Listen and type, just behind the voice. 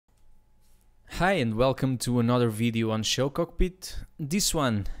Hi and welcome to another video on ShowCockpit. This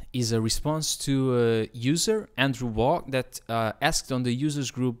one is a response to a user, Andrew Walk, that asked on the users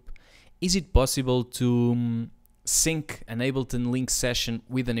group, is it possible to sync an Ableton Link session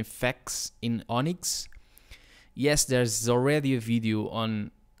with an effects in Onyx? Yes, there's already a video on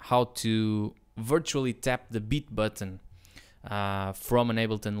how to virtually tap the beat button from an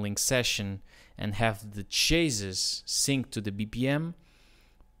Ableton Link session and have the chases sync to the BPM,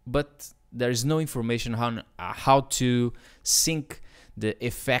 but there is no information on how to sync the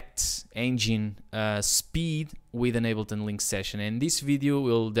effects engine speed with an Ableton Link session. And this video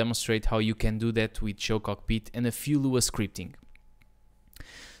will demonstrate how you can do that with ShowCockpit and a few LUA scripting.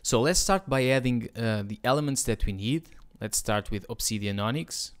 So let's start by adding the elements that we need. Let's start with Obsidian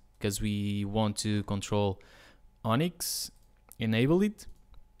Onyx because we want to control Onyx, enable it.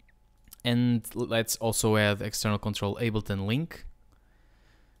 And let's also add external control Ableton Link.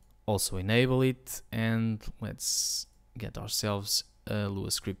 Also enable it, and let's get ourselves a LUA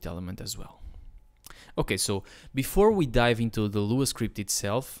script element as well. Okay, so before we dive into the LUA script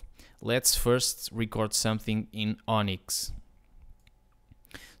itself, let's first record something in Onyx.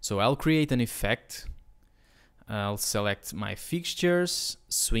 So I'll create an effect. I'll select my fixtures,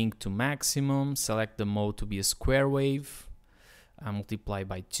 swing to maximum, select the mode to be a square wave, multiply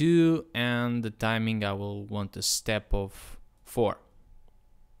by 2, and the timing I will want a step of 4.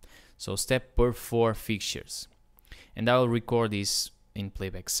 So step per 4 fixtures. And I will record this in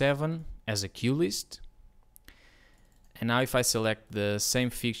playback 7 as a cue list. And now if I select the same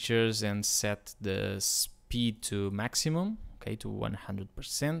fixtures and set the speed to maximum, okay, to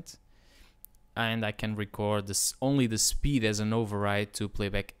 100%, and I can record this, only the speed as an override to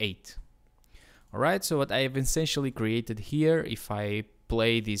playback 8. Alright, so what I have essentially created here, if I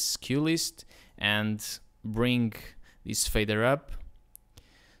play this cue list and bring this fader up,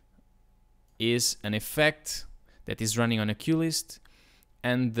 is an effect that is running on a cue list,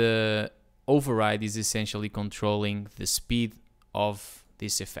 and the override is essentially controlling the speed of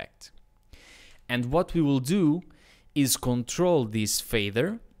this effect. And what we will do is control this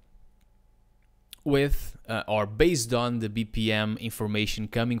fader with or based on the BPM information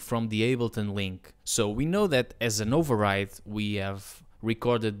coming from the Ableton Link. So we know that as an override we have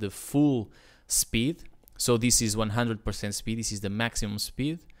recorded the full speed, so this is 100% speed, this is the maximum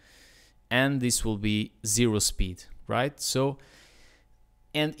speed, and this will be 0 speed, right? So,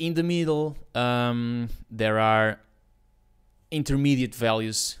 and in the middle, there are intermediate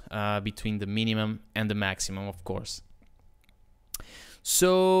values between the minimum and the maximum, of course.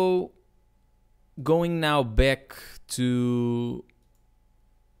 So, going now back to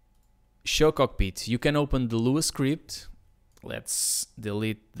ShowCockpit, you can open the LUA script. Let's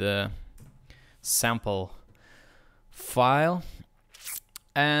delete the sample file,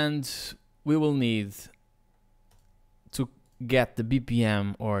 and we will need to get the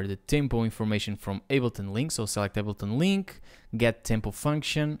BPM or the tempo information from Ableton Link. So select Ableton Link, get tempo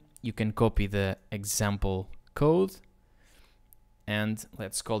function. You can copy the example code, and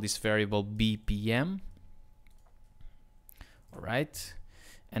let's call this variable BPM. All right,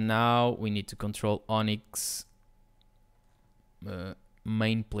 and now we need to control Onyx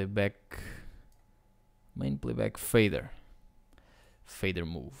main playback fader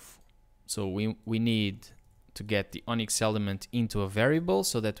move. So we need to get the Onyx element into a variable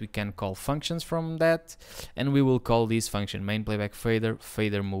so that we can call functions from that, and we will call this function main playback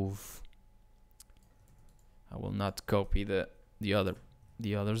fader move. I will not copy the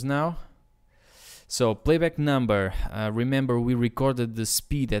others now. So playback number, remember we recorded the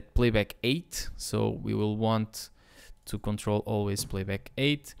speed at playback 8, so we will want to control always playback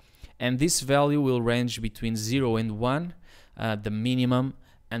 8, and this value will range between 0 and 1, the minimum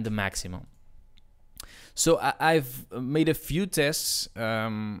and the maximum. So I've made a few tests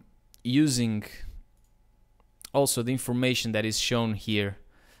using also the information that is shown here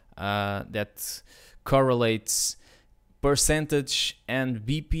that correlates percentage and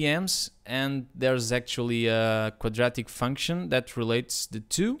BPMs, and there's actually a quadratic function that relates the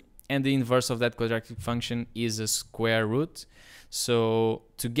two, and the inverse of that quadratic function is a square root. So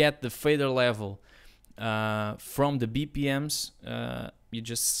to get the fader level from the BPMs, you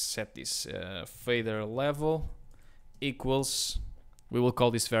just set this fader level equals, we will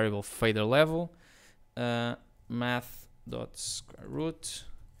call this variable fader level, math.square root.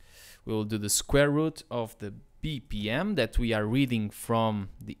 We will do the square root of the BPM that we are reading from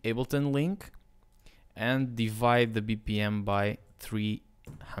the Ableton Link and divide the BPM by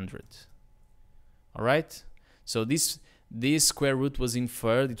 300. All right, so this square root was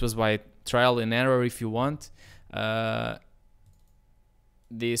inferred. It was by trial and error, if you want.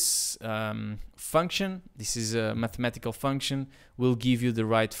 this function, this is a mathematical function, will give you the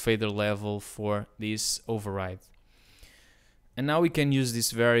right fader level for this override. And now we can use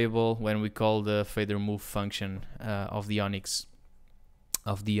this variable when we call the fader move function of the Onyx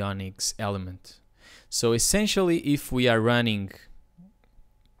element. So essentially, if we are running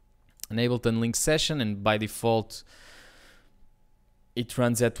an Ableton Link session, and by default it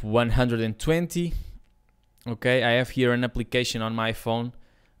runs at 120. Okay, I have here an application on my phone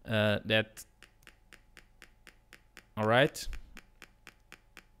alright,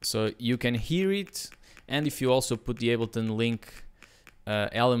 so you can hear it, and if you also put the Ableton Link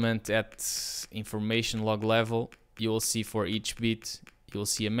element at information log level, you will see for each bit, you will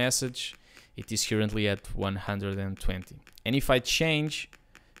see a message. It is currently at 120. And if I change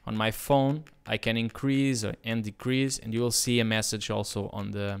on my phone, I can increase and decrease, and you will see a message also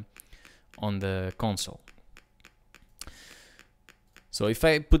on the console. So if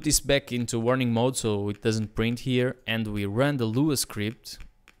I put this back into warning mode so it doesn't print here, and we run the LUA script,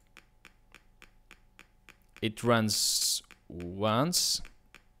 it runs once.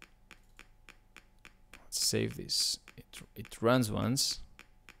 Let's save this. It runs once.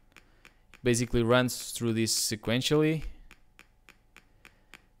 Basically runs through this sequentially,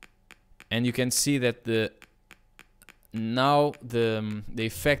 and you can see that now the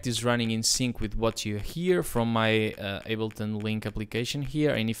effect is running in sync with what you hear from my Ableton Link application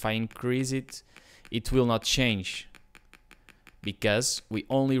here. And if I increase it, it will not change because we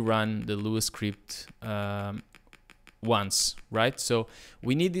only run the LUA script once, right? So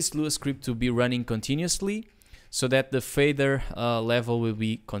we need this LUA script to be running continuously so that the fader level will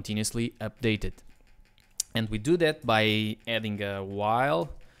be continuously updated. And we do that by adding a while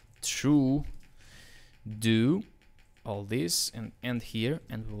true do all this and end here,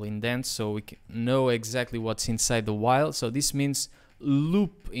 and we'll indent so we can know exactly what's inside the while. So this means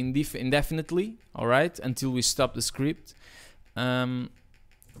loop indefinitely, all right, until we stop the script.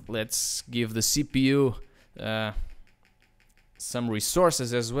 Let's give the CPU some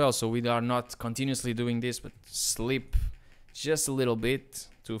resources as well, so we are not continuously doing this, but sleep just a little bit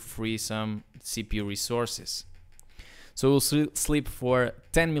to free some CPU resources. So we'll sleep for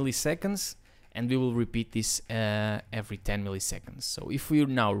 10 milliseconds, and we will repeat this every 10 milliseconds. So if we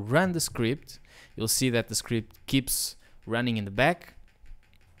now run the script, you'll see that the script keeps running in the back.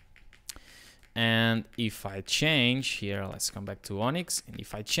 And if I change here, let's come back to Onyx, and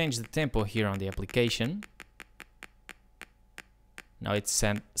if I change the tempo here on the application, now it's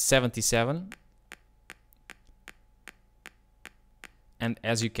 77. And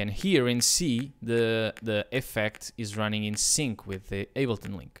as you can hear and see, the effect is running in sync with the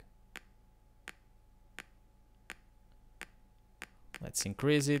Ableton Link. Let's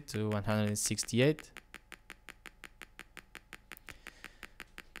increase it to 168.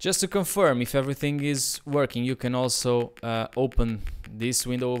 Just to confirm if everything is working, you can also open this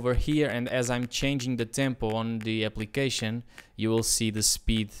window over here, and as I'm changing the tempo on the application, you will see the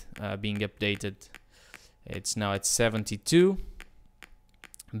speed being updated. It's now at 72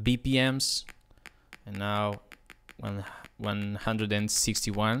 BPMs, and now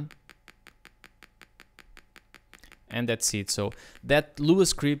 161. And that's it. So that LUA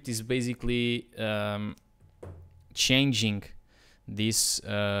script is basically changing this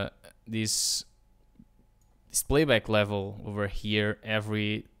playback level over here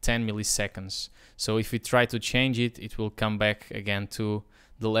every 10 milliseconds. So if we try to change it, it will come back again to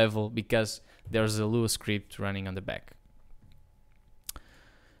the level because there's a LUA script running on the back.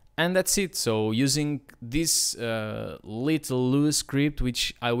 And that's it. So using this little LUA script,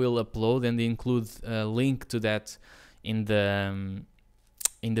 which I will upload and include a link to that in the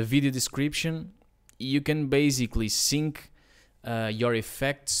video description, you can basically sync your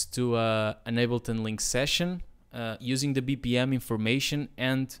effects to an Ableton Link session using the BPM information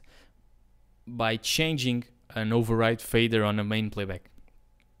and by changing an override fader on a main playback.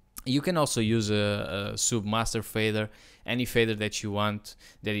 You can also use a sub master fader, any fader that you want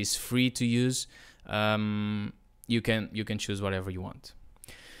that is free to use. You can choose whatever you want.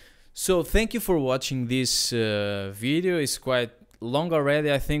 So thank you for watching this video. It's quite long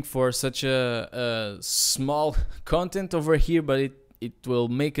already, I think, for such a small content over here, but it will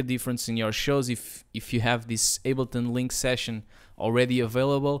make a difference in your shows. If you have this Ableton Link session already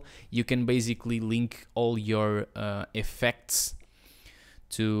available, you can basically link all your effects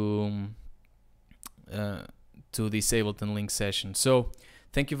to this Ableton Link session. So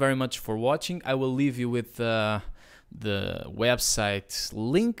thank you very much for watching. I will leave you with the website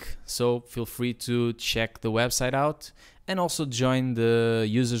link, so feel free to check the website out and also join the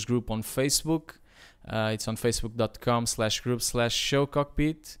users group on Facebook. It's on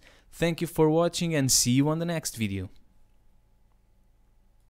facebook.com/group/ShowCockpit. Thank you for watching and see you on the next video.